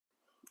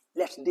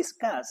let's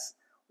discuss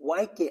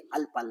why K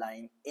alpha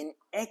line in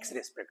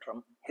X-ray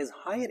spectrum has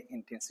higher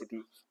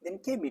intensity than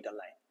K beta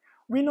line.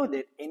 We know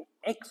that in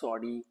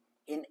XRD,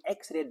 in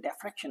X-ray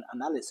diffraction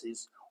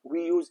analysis,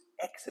 we use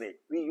X-ray.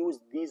 We use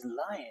these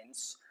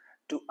lines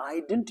to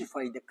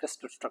identify the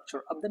crystal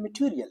structure of the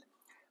material.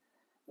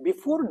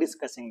 Before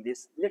discussing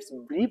this, let's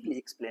briefly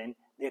explain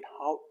that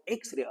how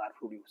X-ray are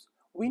produced.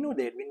 We know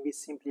that when we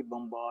simply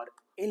bombard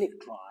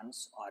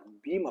electrons or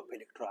beam up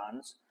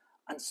electrons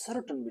on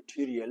certain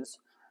materials,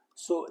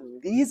 so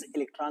these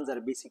electrons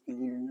are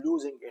basically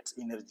losing its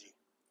energy.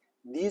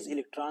 These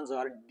electrons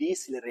are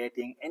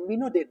decelerating, and we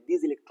know that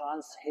these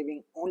electrons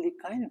having only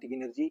kinetic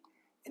energy,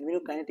 and we know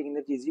kinetic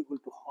energy is equal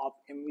to half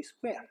mv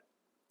square.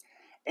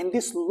 And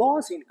this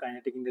loss in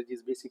kinetic energy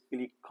is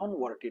basically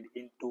converted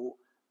into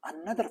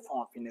another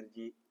form of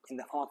energy in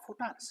the form of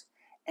photons.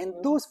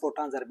 And those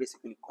photons are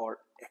basically called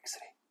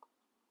X-ray.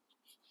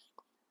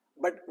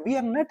 But we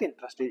are not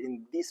interested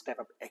in this type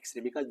of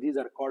X-ray because these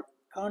are called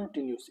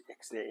continuous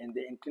X-ray and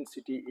the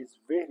intensity is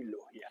very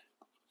low here.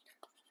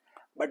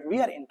 But we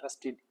are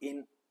interested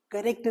in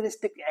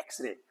characteristic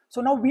X-ray.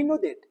 So now we know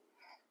that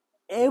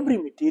every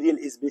material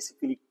is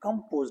basically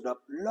composed of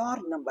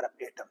large number of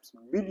atoms,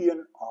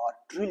 billion or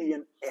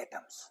trillion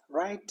atoms,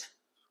 right?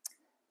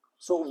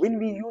 So when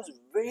we use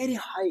very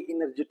high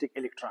energetic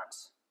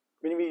electrons,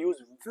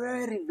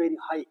 very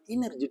high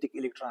energetic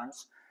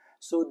electrons,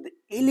 so the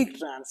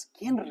electrons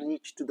can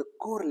reach to the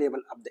core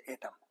level of the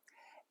atom.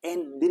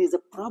 And there is a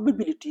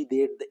probability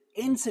that the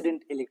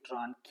incident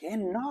electron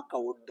can knock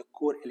out the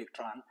core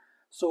electron.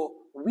 So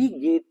we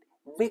get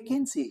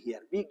vacancy here,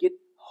 we get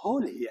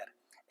hole here.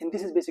 And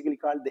this is basically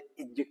called the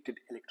ejected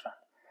electron.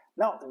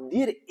 Now,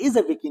 there is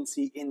a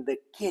vacancy in the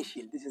K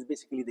shell. This is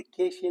basically the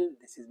K shell,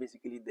 this is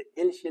basically the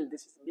L shell,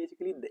 this is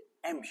basically the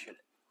M shell.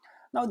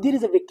 Now, there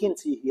is a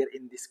vacancy here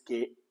in this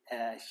K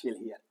shell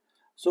here.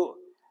 So,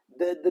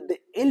 the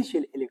L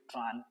shell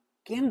electron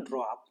can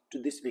drop to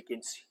this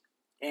vacancy.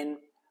 And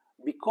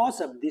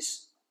because of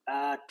this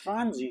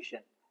transition,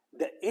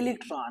 the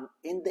electron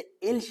in the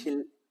L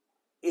shell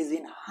is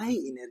in high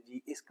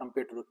energy as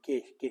compared to the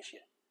K shell.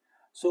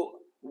 So,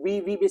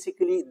 we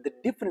basically, the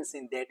difference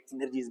in that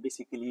energy is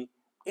basically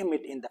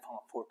emit in the form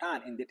of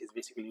photon, and that is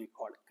basically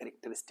called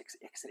characteristics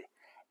X-ray.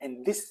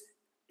 And this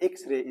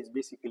X-ray is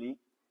basically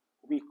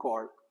we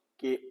call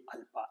K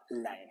alpha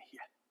line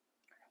here.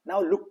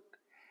 Now look,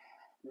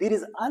 there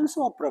is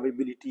also a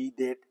probability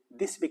that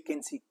this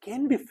vacancy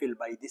can be filled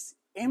by this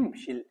M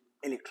shell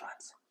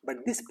electrons,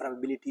 but this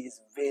probability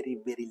is very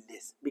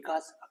less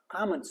because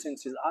common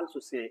sense is also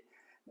say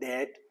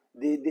that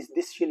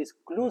this shell is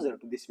closer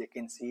to this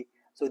vacancy.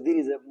 So there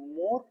is a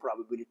more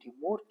probability,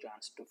 more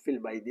chance to fill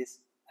by this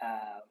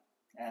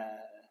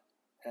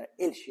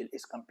L shell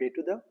as compared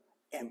to the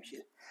M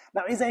shell.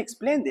 Now, as I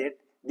explained that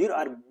there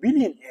are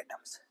billion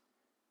atoms.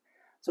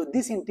 So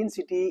this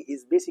intensity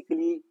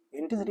basically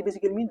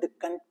means the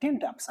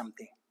content of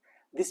something.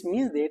 This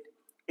means that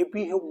if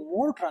we have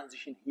more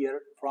transition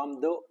here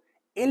from the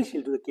L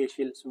shell to the K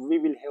shell, so we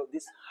will have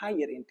this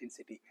higher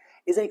intensity.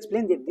 As I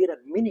explained that there are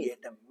many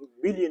atoms,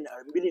 billion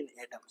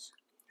atoms.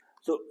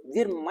 So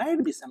there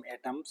might be some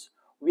atoms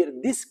where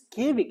this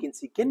K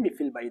vacancy can be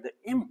filled by the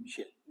M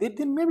shell.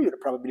 There may be a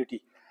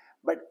probability,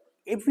 but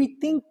if we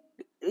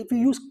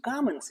use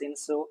common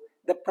sense, so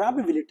the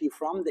probability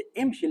from the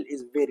M shell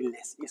is very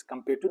less as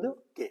compared to the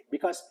K.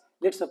 Because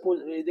let's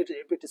suppose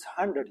if it is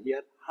 100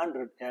 here,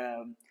 100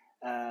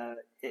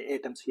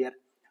 atoms here,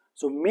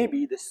 so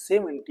maybe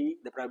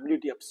the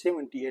probability of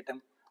 70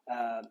 atom,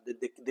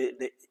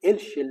 the L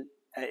shell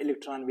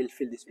electron will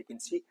fill this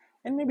vacancy,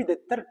 and maybe the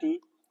 30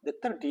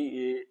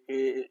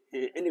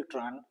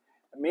 electron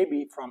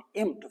maybe from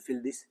M to fill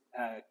this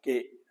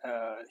K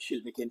shell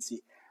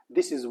vacancy.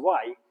 This is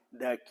why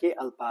the K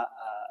alpha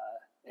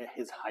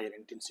has higher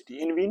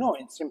intensity. And we know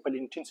in simple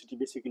intensity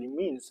basically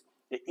means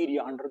the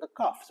area under the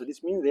curve. So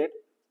this means that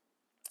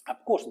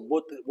of course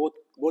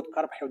both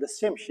curve have the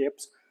same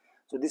shapes.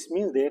 So this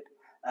means that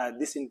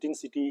this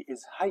intensity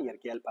is higher,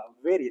 K alpha,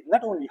 very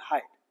not only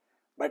high,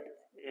 but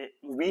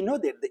we know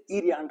that the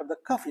area under the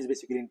curve is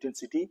basically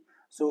intensity.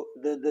 So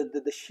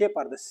the shape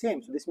are the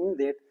same. So this means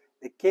that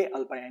the K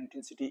alpha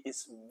intensity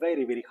is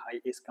very high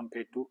as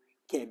compared to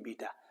K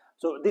beta.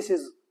 So this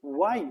is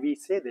why we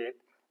say that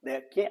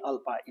the K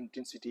alpha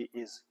intensity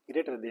is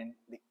greater than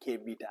the K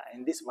beta,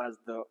 and this was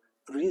the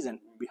reason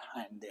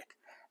behind that.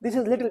 This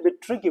is a little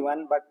bit tricky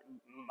one, but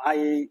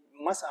I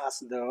must ask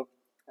the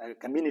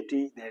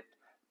community that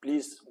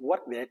please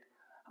work that.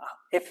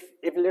 If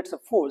let's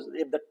suppose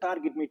if the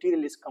target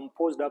material is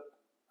composed of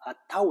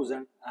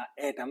 1,000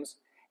 atoms,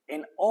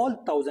 and all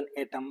 1,000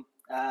 atoms,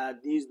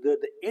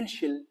 the L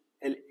shell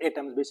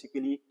atoms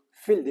basically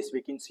fill this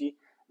vacancy,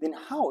 then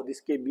how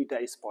this K beta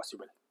is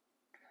possible?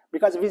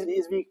 Because as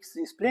we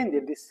explained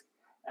that this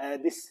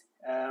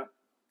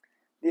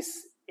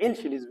L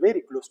shell is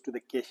very close to the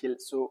K shell,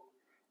 so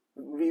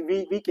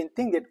we can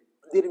think that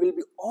there will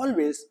be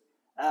always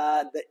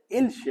the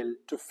L shell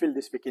to fill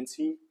this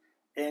vacancy,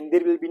 and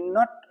there will be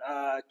not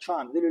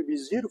chance, there will be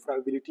zero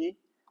probability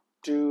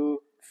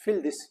to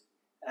fill this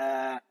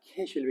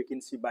K shell we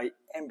can see by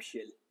M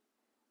shell.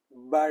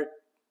 But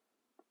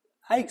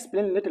I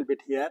explain a little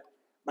bit here,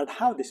 but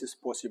how this is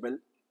possible.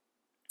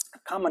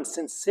 Common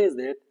sense says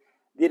that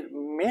there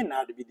may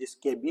not be this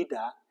K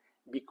beta,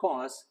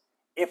 because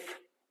if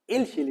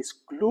L shell is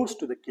close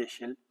to the K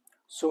shell,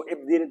 so if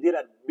there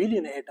are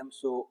billion atoms,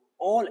 so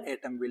all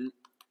atom will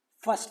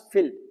first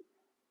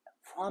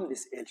form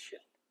this L shell.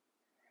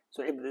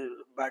 So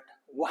but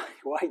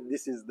why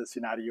this is the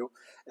scenario?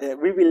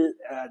 We will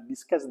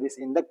discuss this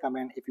in the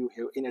comment if you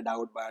have any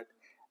doubt, but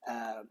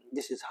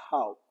this is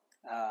how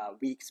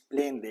we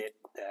explain that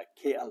the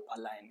K alpha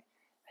line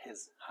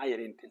has higher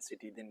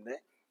intensity than the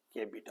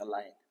K beta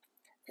line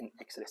in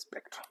X-ray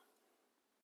spectrum.